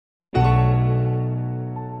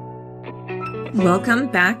Welcome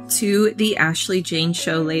back to the Ashley Jane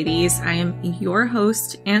Show, ladies. I am your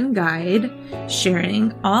host and guide,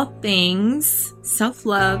 sharing all things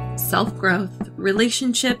self-love, self-growth,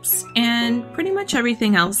 relationships, and pretty much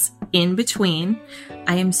everything else in between.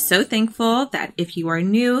 I am so thankful that if you are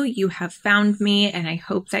new, you have found me, and I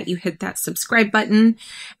hope that you hit that subscribe button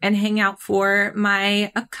and hang out for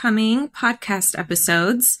my upcoming podcast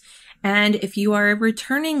episodes. And if you are a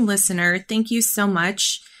returning listener, thank you so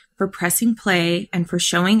much for pressing play and for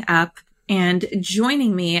showing up and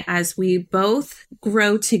joining me as we both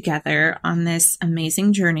grow together on this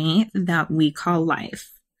amazing journey that we call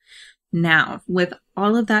life. Now, with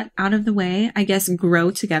all of that out of the way, I guess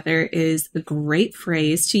grow together is a great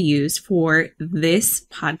phrase to use for this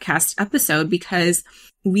podcast episode because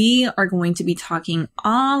we are going to be talking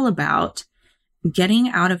all about getting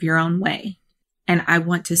out of your own way. And I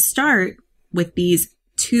want to start with these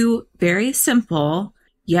two very simple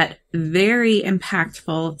yet very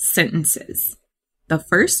impactful sentences. The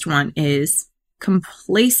first one is,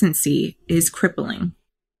 complacency is crippling.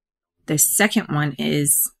 The second one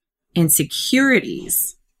is,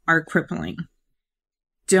 insecurities are crippling.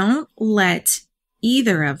 Don't let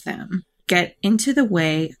either of them get into the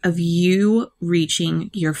way of you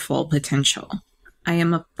reaching your full potential. I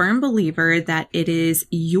am a firm believer that it is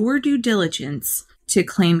your due diligence to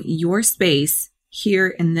claim your space here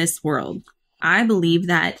in this world. I believe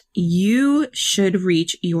that you should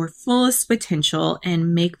reach your fullest potential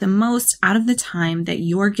and make the most out of the time that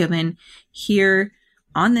you're given here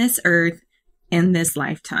on this earth in this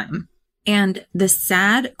lifetime. And the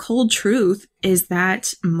sad, cold truth is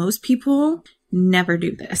that most people never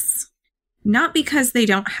do this. Not because they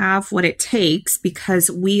don't have what it takes,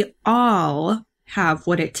 because we all have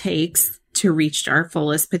what it takes to reach our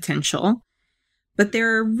fullest potential. But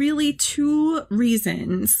there are really two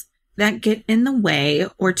reasons that get in the way,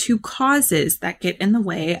 or two causes that get in the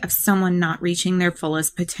way of someone not reaching their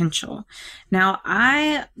fullest potential. Now,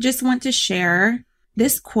 I just want to share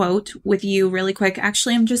this quote with you really quick.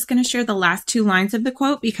 Actually, I'm just going to share the last two lines of the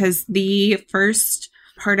quote because the first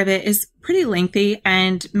part of it is pretty lengthy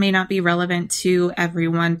and may not be relevant to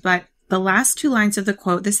everyone. But the last two lines of the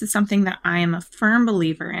quote, this is something that I am a firm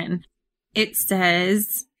believer in. It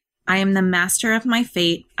says, "I am the master of my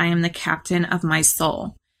fate. I am the captain of my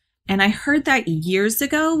soul." And I heard that years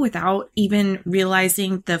ago without even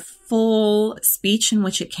realizing the full speech in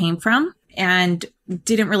which it came from, and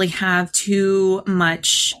didn't really have too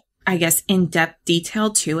much, I guess, in-depth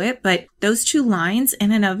detail to it. But those two lines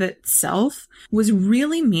in and of itself was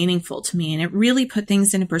really meaningful to me. And it really put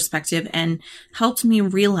things into perspective and helped me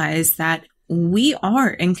realize that we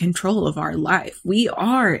are in control of our life. We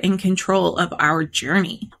are in control of our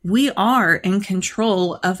journey. We are in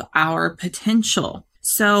control of our potential.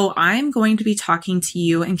 So I'm going to be talking to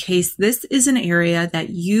you in case this is an area that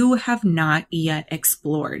you have not yet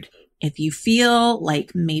explored. If you feel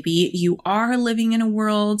like maybe you are living in a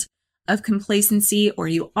world of complacency, or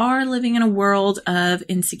you are living in a world of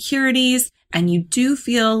insecurities, and you do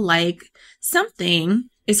feel like something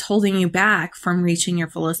is holding you back from reaching your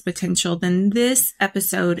fullest potential, then this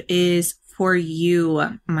episode is for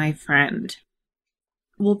you, my friend.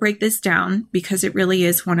 We'll break this down because it really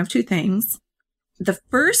is one of two things. The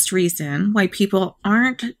first reason why people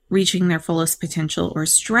aren't reaching their fullest potential or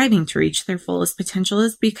striving to reach their fullest potential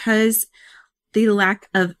is because they lack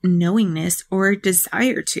of knowingness or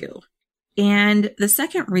desire to. And the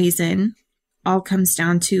second reason all comes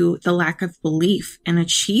down to the lack of belief in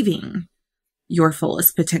achieving your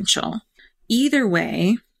fullest potential. Either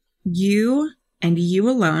way, you and you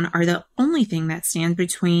alone are the only thing that stands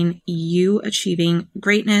between you achieving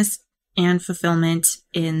greatness and fulfillment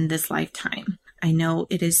in this lifetime. I know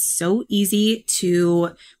it is so easy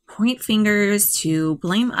to point fingers, to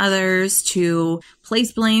blame others, to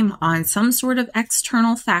place blame on some sort of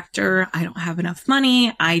external factor. I don't have enough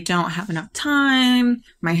money. I don't have enough time.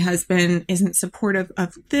 My husband isn't supportive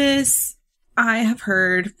of this. I have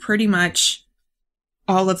heard pretty much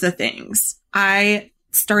all of the things. I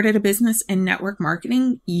started a business in network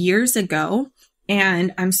marketing years ago,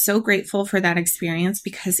 and I'm so grateful for that experience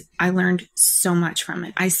because I learned so much from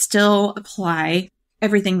it. I still apply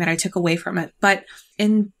everything that I took away from it. But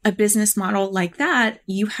in a business model like that,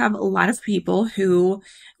 you have a lot of people who,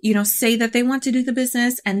 say that they want to do the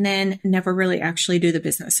business and then never really actually do the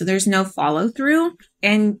business. So there's no follow through.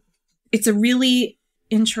 And it's a really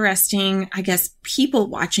interesting, I guess, people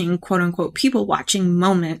watching, quote unquote, people watching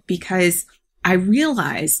moment, because I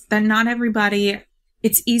realized that not everybody,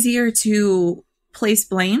 it's easier to place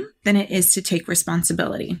blame than it is to take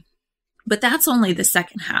responsibility. But that's only the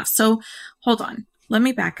second half. So hold on, let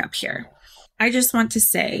me back up here. I just want to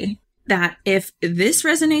say that if this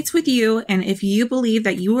resonates with you, and if you believe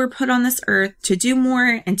that you were put on this earth to do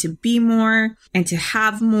more and to be more and to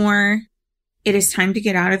have more, it is time to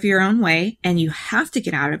get out of your own way, and you have to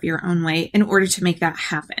get out of your own way in order to make that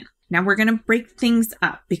happen. Now we're going to break things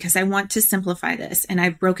up because I want to simplify this, and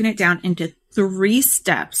I've broken it down into 3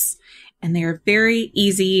 steps, and they are very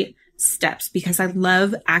easy steps because I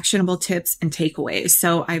love actionable tips and takeaways.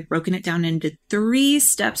 So I've broken it down into 3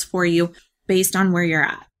 steps for you based on where you're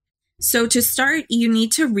at. So to start, you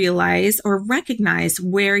need to realize or recognize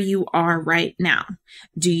where you are right now.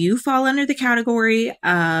 Do you fall under the category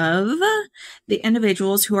of the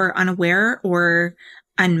individuals who are unaware or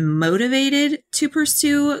unmotivated to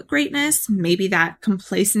pursue greatness? Maybe that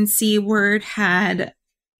complacency word had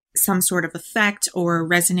some sort of effect or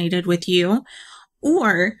resonated with you.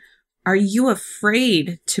 Or are you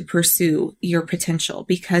afraid to pursue your potential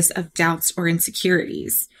because of doubts or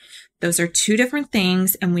insecurities? Those are 2 different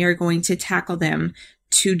things, and we are going to tackle them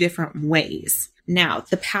 2 different ways. Now,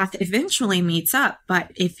 the path eventually meets up,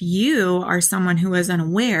 but if you are someone who is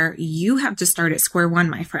unaware, you have to start at square one,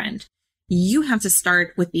 my friend. You have to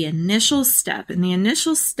start with the initial step, and the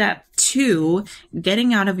initial step to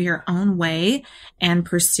getting out of your own way and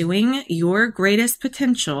pursuing your greatest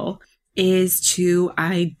potential is to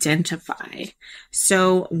identify.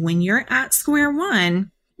 So when you're at square one,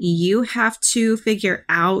 you have to figure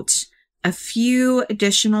out a few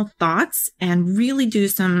additional thoughts and really do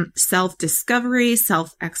some self-discovery,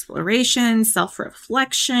 self-exploration,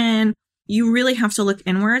 self-reflection. You really have to look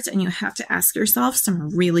inwards, and you have to ask yourself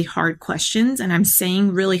some really hard questions. And I'm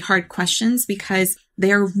saying really hard questions because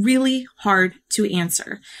they are really hard to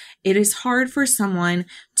answer. It is hard for someone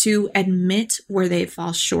to admit where they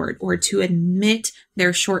fall short, or to admit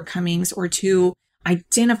their shortcomings, or to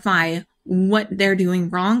identify what they're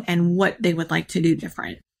doing wrong and what they would like to do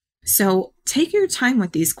different. So take your time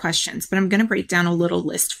with these questions, but I'm going to break down a little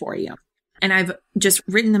list for you. And I've just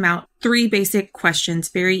written them out. 3 basic questions,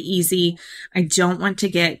 very easy. I don't want to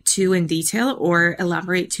get too in detail or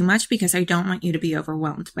elaborate too much because I don't want you to be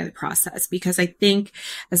overwhelmed by the process. Because I think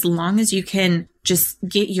as long as you can just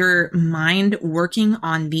get your mind working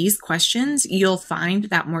on these questions, you'll find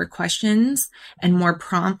that more questions and more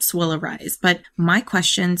prompts will arise. But my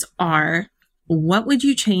questions are, what would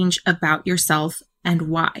you change about yourself and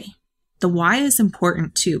why? The why is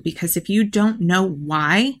important too, because if you don't know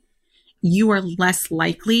why, you are less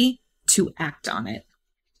likely to act on it.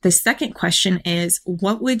 The second question is,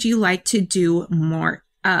 what would you like to do more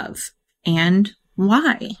of and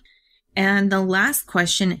why? And the last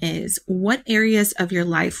question is, what areas of your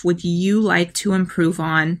life would you like to improve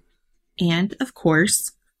on? And of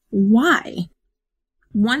course, why?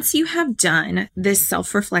 Once you have done this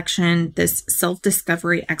self-reflection, this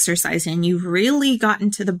self-discovery exercise, and you've really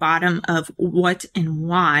gotten to the bottom of what and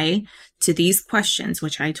why to these questions,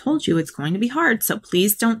 which I told you it's going to be hard. So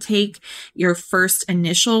please don't take your first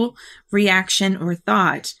initial reaction or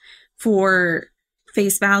thought for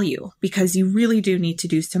face value, because you really do need to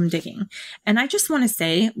do some digging. And I just want to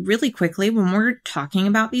say really quickly, when we're talking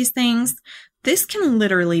about these things, this can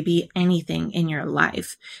literally be anything in your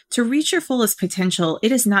life. To reach your fullest potential,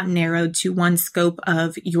 it is not narrowed to one scope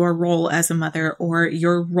of your role as a mother, or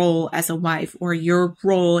your role as a wife, or your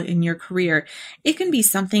role in your career. It can be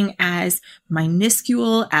something as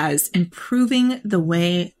minuscule as improving the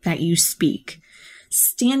way that you speak,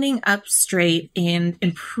 standing up straight and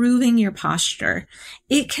improving your posture.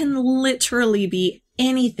 It can literally be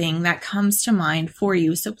anything that comes to mind for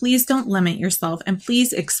you. So please don't limit yourself, and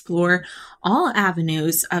please explore all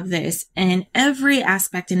avenues of this in every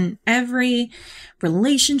aspect, in every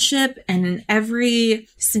relationship, and in every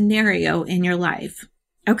scenario in your life.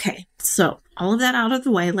 Okay, so all of that out of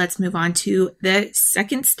the way, let's move on to the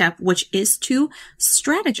second step, which is to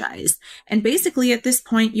strategize. And basically at this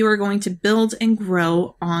point, you are going to build and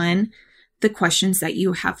grow on the questions that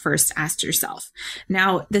you have first asked yourself.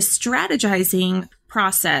 Now, the strategizing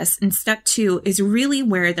process in step 2 is really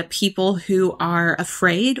where the people who are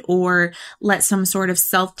afraid or let some sort of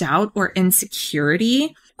self-doubt or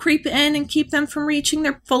insecurity creep in and keep them from reaching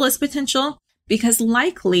their fullest potential. Because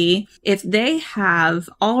likely, if they have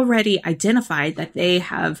already identified that they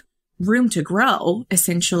have room to grow,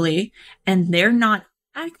 essentially, and they're not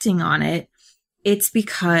acting on it, it's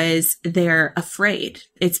because they're afraid.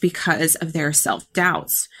 It's because of their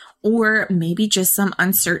self-doubts, or maybe just some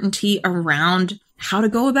uncertainty around how to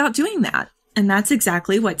go about doing that. And that's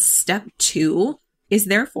exactly what step 2 is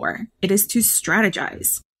there for. It is to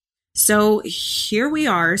strategize. So here we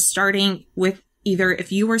are, starting with either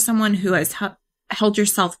if you are someone who has held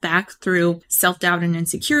yourself back through self-doubt and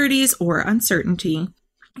insecurities or uncertainty,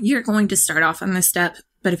 you're going to start off on this step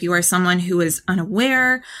But if you are someone who is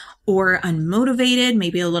unaware or unmotivated,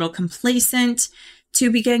 maybe a little complacent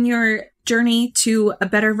to begin your journey to a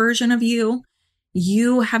better version of you,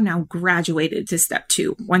 you have now graduated to step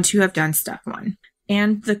 2 once you have done step 1.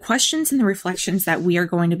 And the questions and the reflections that we are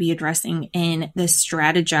going to be addressing in the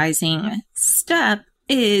strategizing step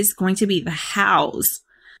is going to be the hows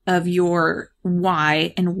of your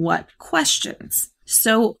why and what questions.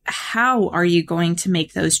 So how are you going to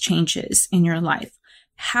make those changes in your life?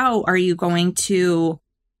 How are you going to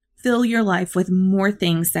fill your life with more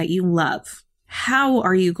things that you love? How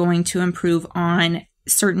are you going to improve on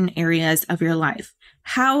certain areas of your life?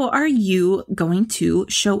 How are you going to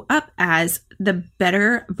show up as the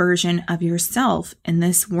better version of yourself in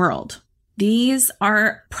this world? These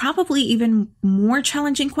are probably even more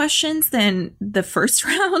challenging questions than the first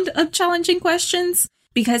round of challenging questions,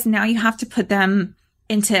 because now you have to put them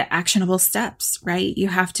into actionable steps, right? You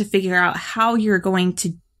have to figure out how you're going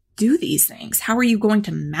to do these things. How are you going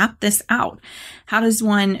to map this out? How does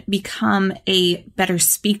one become a better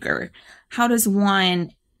speaker? How does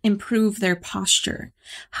one improve their posture?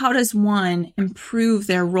 How does one improve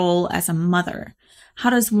their role as a mother? How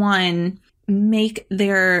does one make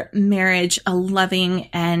their marriage a loving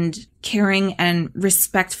and caring and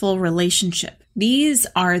respectful relationship? These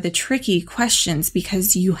are the tricky questions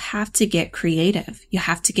because you have to get creative. You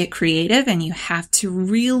have to get creative and you have to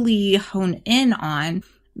really hone in on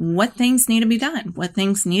what things need to be done, what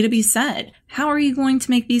things need to be said. How are you going to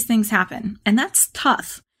make these things happen? And that's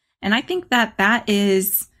tough. And I think that that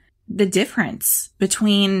is the difference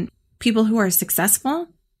between people who are successful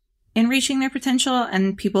in reaching their potential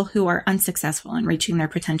and people who are unsuccessful in reaching their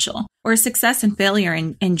potential, or success and failure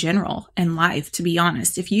in general in life, to be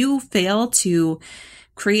honest. If you fail to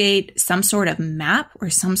create some sort of map or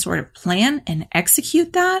some sort of plan and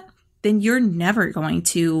execute that, then you're never going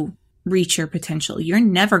to reach your potential. You're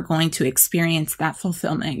never going to experience that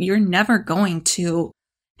fulfillment. You're never going to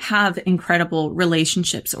have incredible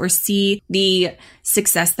relationships or see the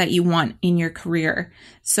success that you want in your career.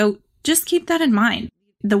 So just keep that in mind.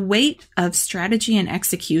 The weight of strategy and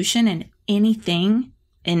execution in anything,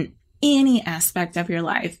 in any aspect of your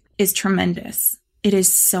life, is tremendous. It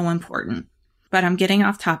is so important. But I'm getting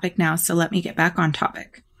off topic now, so let me get back on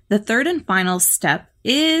topic. The third and final step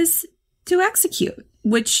is to execute,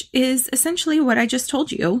 which is essentially what I just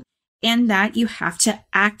told you, and that you have to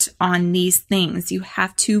act on these things. You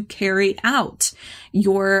have to carry out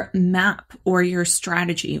your map or your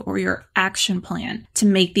strategy or your action plan to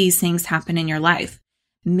make these things happen in your life.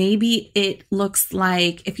 Maybe it looks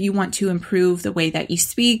like if you want to improve the way that you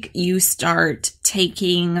speak, you start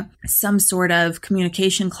taking some sort of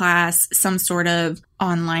communication class, some sort of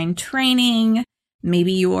online training.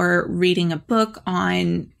 Maybe you're reading a book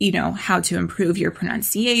on, how to improve your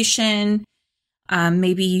pronunciation.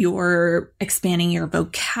 Maybe you're expanding your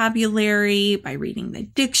vocabulary by reading the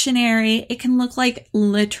dictionary. It can look like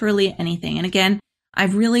literally anything. And again, I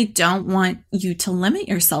really don't want you to limit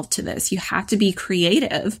yourself to this. You have to be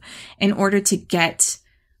creative in order to get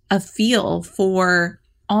a feel for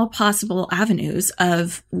all possible avenues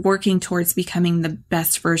of working towards becoming the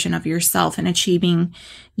best version of yourself and achieving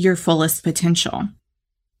your fullest potential.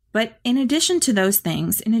 But in addition to those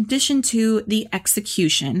things, in addition to the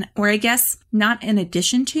execution, or I guess not in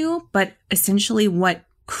addition to, but essentially what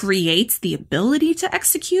creates the ability to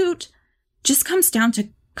execute, just comes down to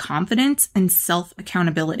confidence and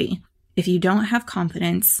self-accountability. If you don't have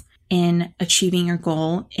confidence in achieving your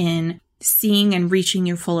goal, in seeing and reaching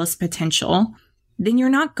your fullest potential, then you're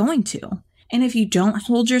not going to. And if you don't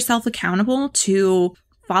hold yourself accountable to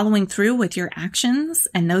following through with your actions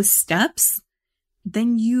and those steps,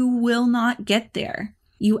 then you will not get there.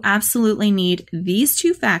 You absolutely need these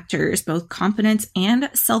two factors, both confidence and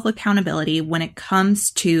self-accountability, when it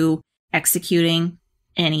comes to executing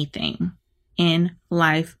anything in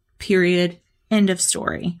life, period, end of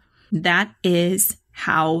story. That is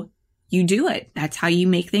how you do it. That's how you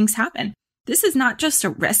make things happen. This is not just a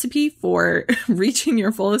recipe for reaching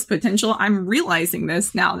your fullest potential. I'm realizing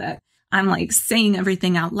this now that I'm saying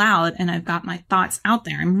everything out loud and I've got my thoughts out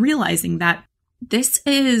there. I'm realizing that this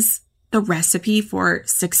is the recipe for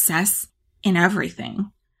success in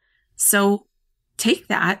everything. So take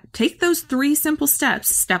those 3 simple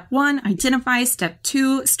steps. Step 1, identify. Step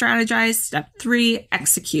 2, strategize. Step 3,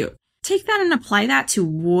 execute. Take that and apply that to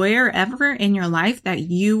wherever in your life that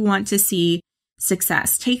you want to see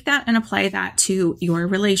success. Take that and apply that to your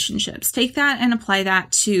relationships. Take that and apply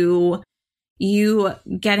that to you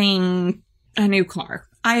getting a new car.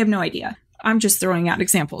 I have no idea. I'm just throwing out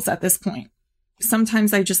examples at this point.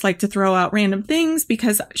 Sometimes I just like to throw out random things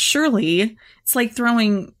because surely it's like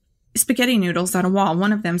throwing spaghetti noodles on a wall.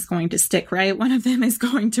 One of them is going to stick, right? One of them is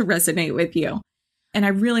going to resonate with you. And I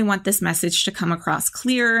really want this message to come across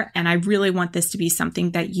clear. And I really want this to be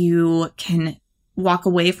something that you can walk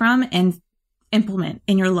away from and implement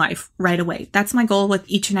in your life right away. That's my goal with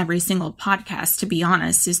each and every single podcast, to be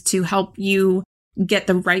honest, is to help you get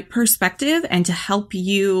the right perspective and to help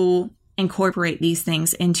you incorporate these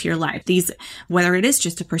things into your life. These, whether it is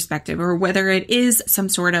just a perspective or whether it is some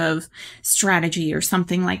sort of strategy or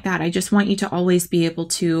something like that, I just want you to always be able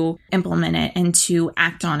to implement it and to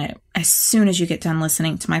act on it as soon as you get done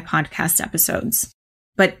listening to my podcast episodes.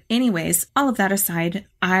 But anyways, all of that aside,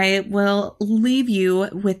 I will leave you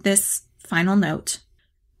with this final note.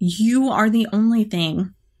 You are the only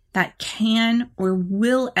thing that can or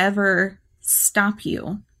will ever stop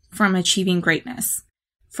you from achieving greatness,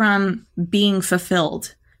 from being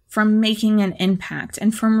fulfilled, from making an impact,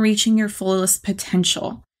 and from reaching your fullest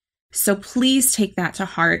potential. So please take that to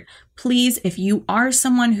heart. Please, if you are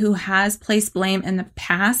someone who has placed blame in the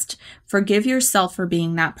past, forgive yourself for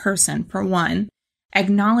being that person, for one.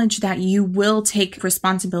 Acknowledge that you will take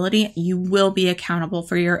responsibility. You will be accountable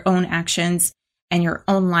for your own actions and your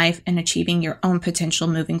own life and achieving your own potential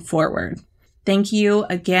moving forward. Thank you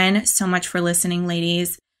again so much for listening,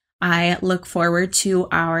 ladies. I look forward to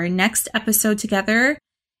our next episode together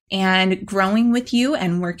and growing with you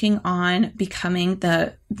and working on becoming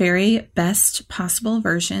the very best possible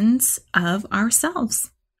versions of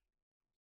ourselves.